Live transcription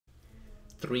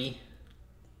3,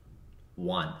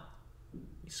 1.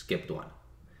 We skipped one.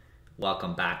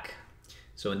 Welcome back.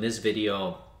 So in this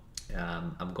video,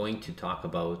 I'm going to talk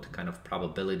about kind of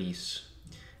probabilities.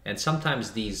 And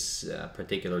sometimes these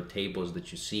particular tables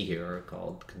that you see here are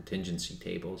called contingency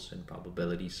tables and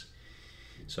probabilities.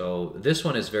 So this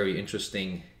one is very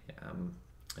interesting.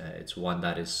 It's one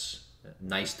that is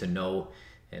nice to know,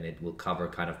 and it will cover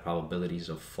kind of probabilities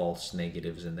of false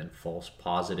negatives and then false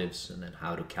positives, and then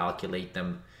how to calculate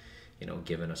them, you know,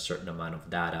 given a certain amount of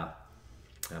data.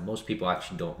 Most people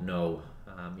actually don't know,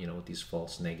 you know, what these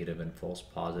false negative and false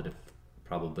positive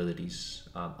probabilities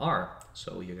are.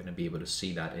 So you're going to be able to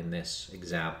see that in this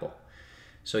example.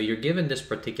 So you're given this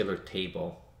particular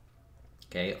table,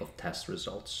 okay, of test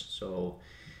results. So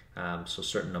so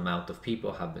certain amount of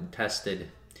people have been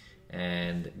tested,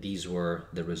 and these were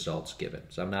the results given.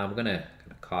 So now I'm going to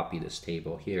copy this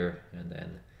table here and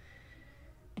then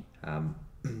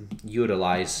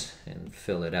utilize and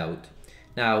fill it out.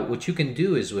 Now, what you can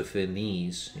do is within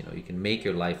these, you know, you can make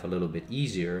your life a little bit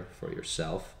easier for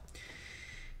yourself.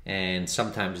 And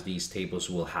sometimes these tables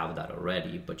will have that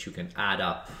already, but you can add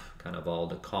up kind of all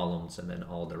the columns and then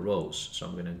all the rows. So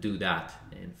I'm going to do that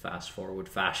in fast forward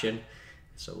fashion.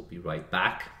 So we'll be right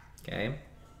back. Okay.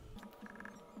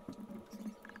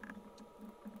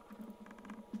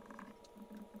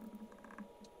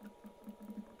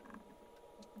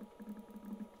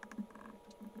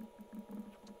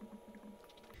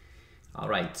 All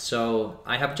right, so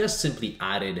I have just simply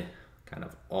added kind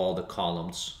of all the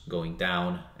columns going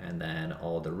down and then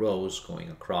all the rows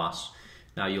going across.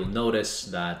 Now you'll notice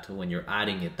that when you're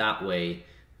adding it that way,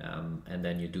 and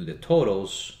then you do the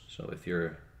totals, so if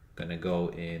you're gonna go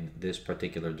in this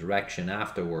particular direction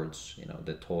afterwards, you know,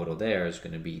 the total there is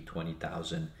gonna be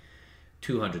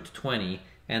 20,220,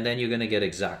 and then you're gonna get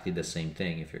exactly the same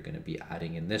thing if you're gonna be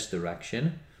adding in this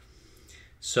direction.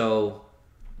 So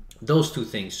those two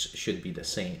things should be the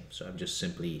same. So I've just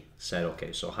simply said,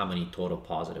 okay, so how many total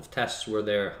positive tests were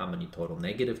there? How many total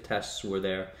negative tests were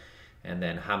there? And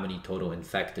then how many total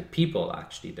infected people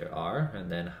actually there are?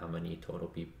 And then how many total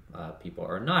people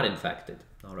are not infected?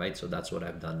 All right, so that's what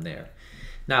I've done there.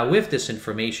 Now with this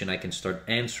information, I can start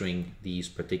answering these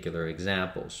particular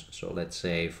examples. So let's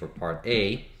say for part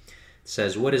A, it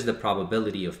says, what is the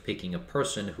probability of picking a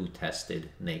person who tested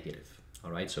negative?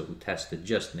 All right, so who tested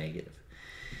just negative.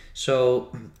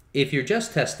 So if you're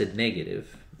just tested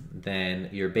negative, then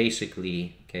you're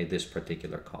basically, okay, this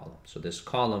particular column. So this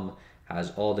column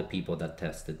has all the people that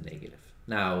tested negative.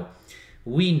 Now,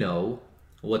 we know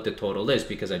what the total is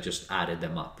because I just added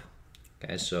them up.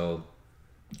 Okay, so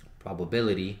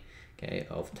probability, okay,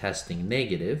 of testing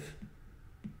negative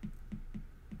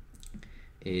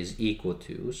is equal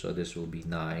to, so this will be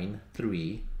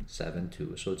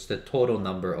 9,372. So it's the total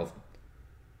number of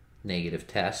negative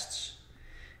tests.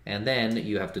 And then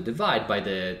you have to divide by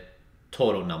the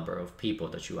total number of people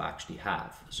that you actually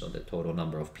have. So the total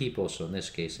number of people, so in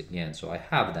this case again, so I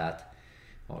have that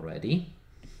already,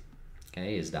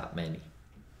 okay, is that many.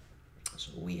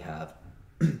 So we have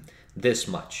this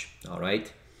much, all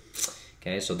right?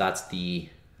 Okay, so that's the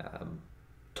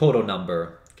total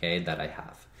number, okay, that I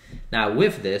have. Now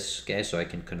with this, okay, so I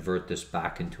can convert this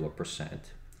back into a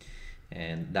percent.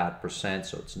 And that percent,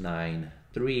 so it's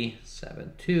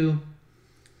 9,372.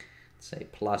 Say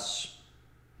plus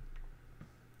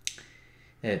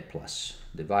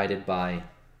divided by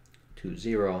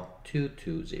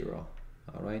 20220. All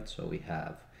right, so we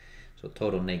have, so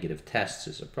total negative tests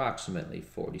is approximately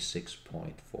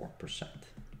 46.4%.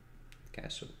 Okay,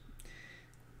 so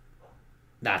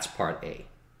that's part A.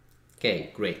 Okay,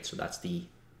 great, so that's the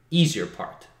easier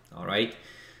part. All right,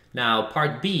 now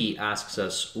part B asks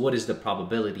us, what is the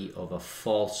probability of a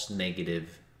false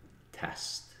negative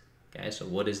test? Okay, so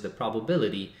what is the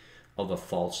probability of a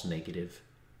false negative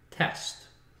test?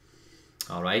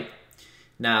 All right.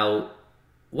 Now,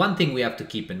 one thing we have to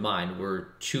keep in mind,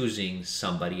 we're choosing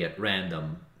somebody at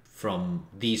random from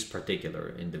these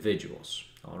particular individuals.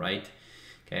 All right.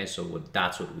 Okay, so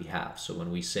that's what we have. So when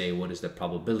we say what is the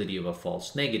probability of a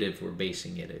false negative, we're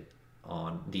basing it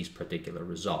on these particular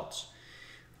results.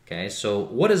 Okay, so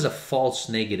what does a false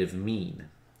negative mean?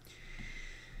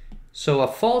 So a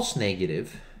false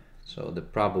negative, so the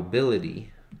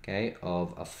probability, okay,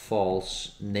 of a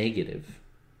false negative.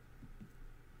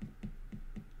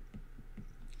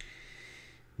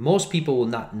 Most people will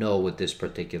not know what this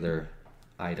particular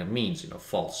item means, you know,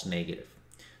 false negative.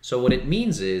 So what it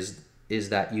means is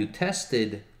that you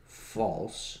tested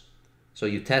false. So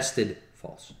you tested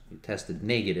false. You tested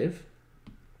negative.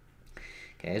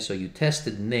 Okay, so you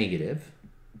tested negative,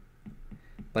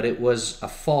 but it was a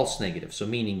false negative. So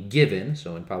meaning given,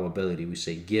 so in probability we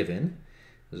say given,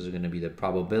 this is going to be the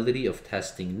probability of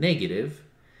testing negative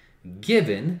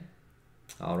given,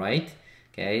 all right,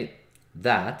 okay,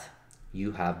 that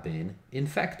you have been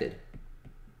infected.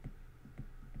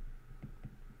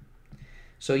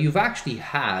 So you've actually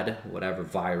had whatever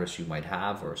virus you might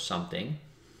have or something,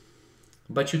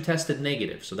 but you tested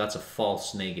negative. So that's a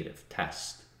false negative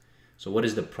test. So what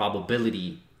is the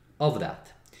probability of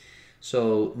that?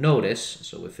 So notice,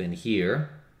 so within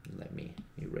here, let me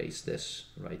erase this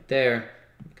right there,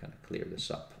 kind of clear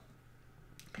this up.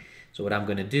 So what I'm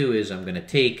going to do is I'm going to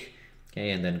take,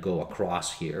 okay, and then go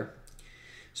across here.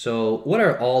 So what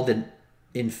are all the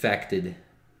infected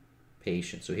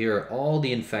patients? So here are all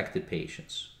the infected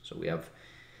patients. So we have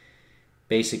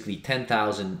basically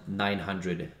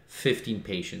 10,915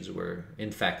 patients were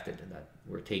infected that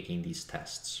were taking these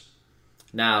tests.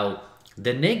 Now,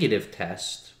 the negative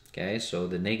test, okay, so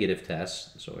the negative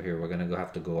test, so here we're going to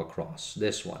have to go across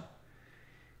this one.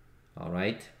 All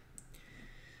right.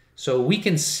 So we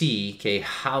can see, okay,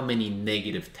 how many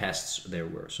negative tests there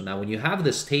were. So now when you have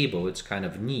this table, it's kind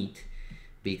of neat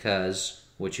because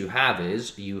what you have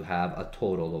is you have a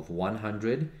total of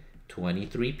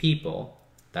 123 people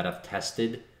that have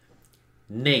tested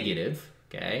negative,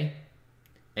 okay,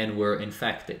 and were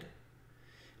infected.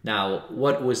 Now,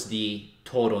 what was the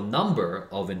total number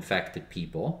of infected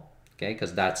people? Okay,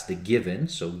 because that's the given,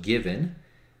 so given.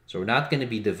 So we're not going to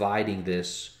be dividing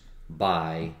this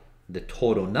by the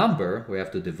total number. We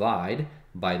have to divide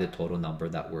by the total number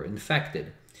that were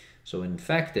infected. So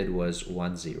infected was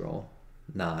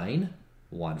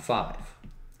 10915.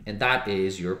 And that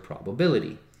is your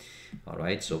probability. All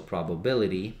right, so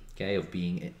probability, okay, of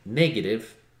being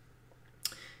negative,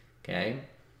 okay,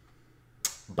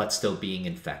 but still being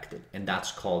infected. And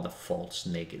that's called a false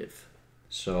negative.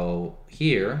 So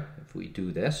here, if we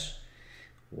do this,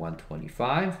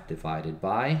 125 divided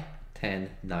by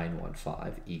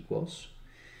 10,915 equals.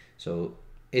 So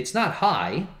it's not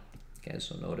high. Okay,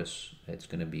 so notice it's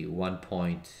going to be 1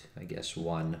 point, I guess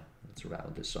 1. Let's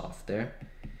round this off there.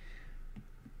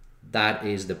 That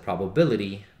is the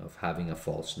probability of having a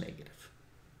false negative.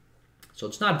 So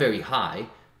it's not very high,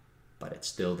 but it's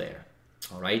still there.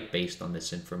 All right, based on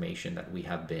this information that we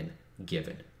have been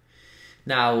given.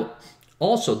 Now,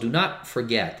 also do not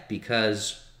forget,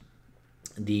 because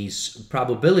these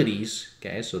probabilities,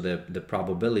 okay, so the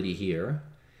probability here,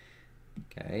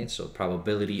 okay, so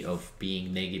probability of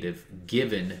being negative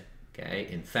given, okay,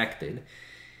 infected,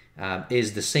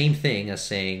 is the same thing as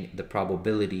saying the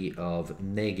probability of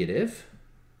negative.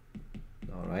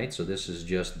 All right, so this is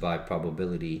just by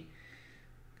probability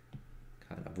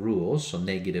kind of rules, so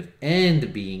negative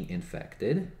and being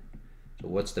infected. So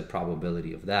what's the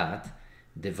probability of that?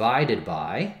 Divided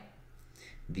by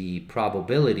the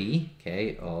probability,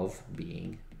 okay, of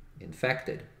being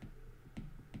infected.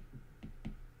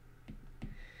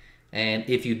 And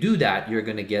if you do that, you're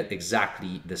going to get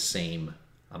exactly the same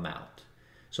amount.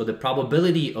 So the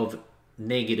probability of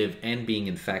negative and being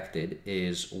infected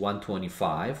is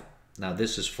 125. Now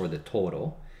this is for the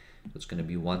total. So it's going to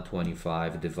be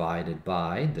 125 divided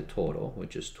by the total,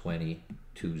 which is 220.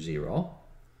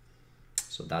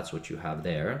 So that's what you have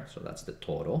there. So that's the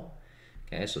total.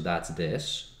 Okay, so that's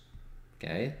this.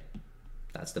 Okay,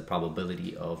 that's the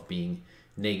probability of being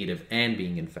negative and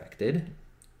being infected.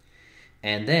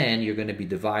 And then you're going to be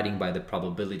dividing by the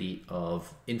probability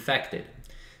of infected.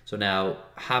 So now,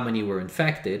 how many were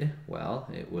infected? Well,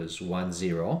 it was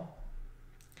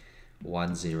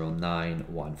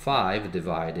 10915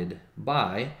 divided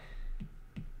by,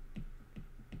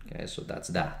 okay, so that's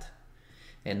that.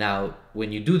 And now,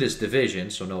 when you do this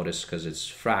division, so notice, because it's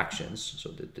fractions,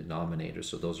 so the denominator,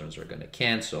 so those ones are going to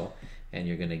cancel, and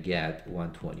you're going to get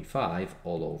 125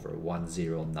 all over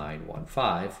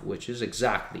 10915, which is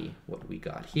exactly what we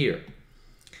got here.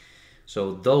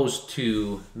 So those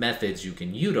two methods you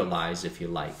can utilize if you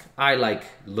like. I like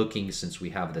looking, since we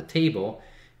have the table,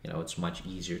 you know, it's much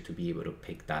easier to be able to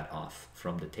pick that off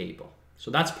from the table. So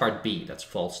that's part B, that's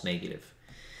false negative.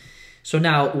 So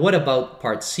now, what about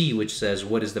part C, which says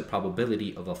what is the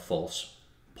probability of a false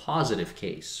positive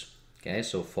case? Okay,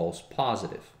 so false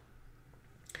positive.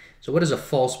 So what does a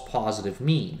false positive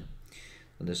mean?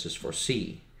 Well, this is for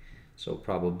C. So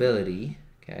probability,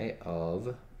 okay,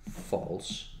 of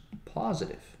false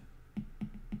positive.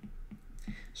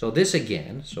 So this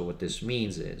again, so what this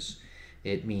means is,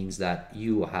 it means that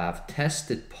you have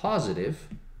tested positive.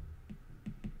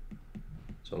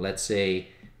 So let's say,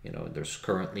 you know, there's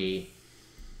currently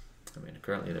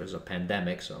there's a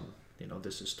pandemic, so, you know,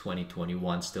 this is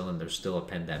 2021 still, and there's still a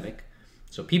pandemic.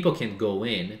 So people can go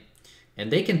in And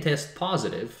they can test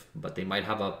positive, but they might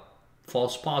have a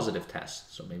false positive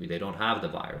test. So maybe they don't have the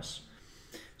virus.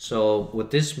 So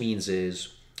what this means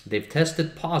is they've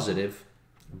tested positive,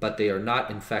 but they are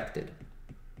not infected.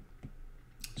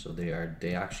 So they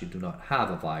actually do not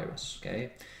have a virus,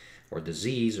 okay, or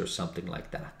disease or something like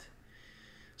that.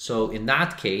 So in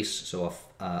that case, so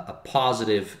a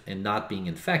positive and not being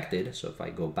infected. So if I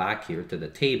go back here to the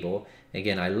table,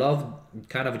 again, I love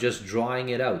kind of just drawing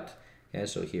it out. Okay,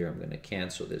 so here I'm going to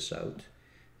cancel this out,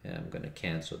 and I'm going to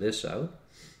cancel this out.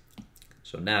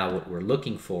 So now what we're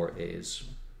looking for is,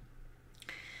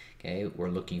 okay, we're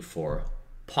looking for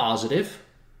positive,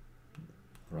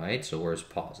 right? So where's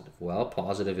positive? Well,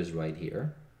 positive is right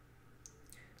here.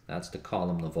 That's the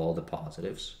column of all the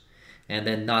positives. And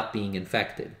then not being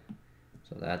infected.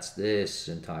 So that's this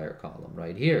entire column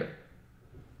right here.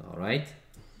 All right.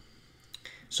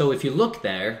 So if you look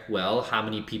there, well, how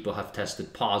many people have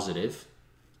tested positive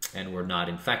and were not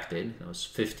infected? That was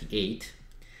 58.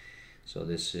 So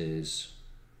this is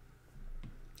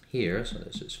here. So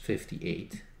this is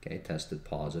 58. Okay, tested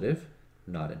positive,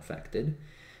 not infected.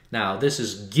 Now this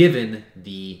is given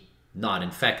the not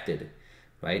infected,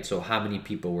 right? So how many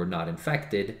people were not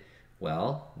infected?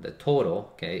 Well, the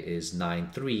total, okay, is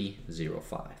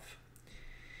 9305.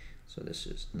 So this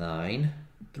is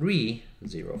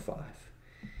 9305.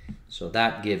 So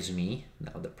that gives me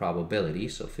now the probability.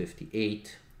 So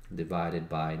 58 divided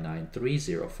by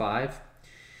 9305.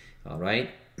 All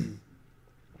right.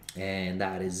 And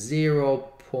that is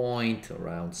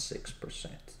 0.6%.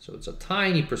 So it's a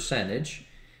tiny percentage,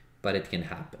 but it can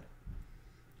happen.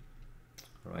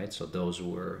 All right. So those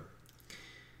were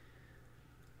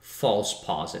false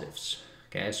positives.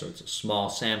 Okay. So it's a small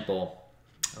sample,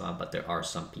 but there are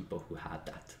some people who had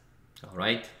that. All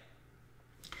right.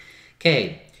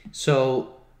 Okay.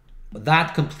 So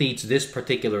that completes this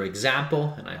particular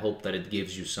example, and I hope that it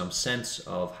gives you some sense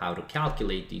of how to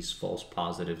calculate these false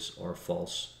positives or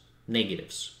false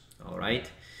negatives. All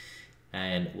right.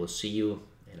 And we'll see you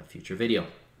in a future video.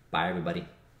 Bye, everybody.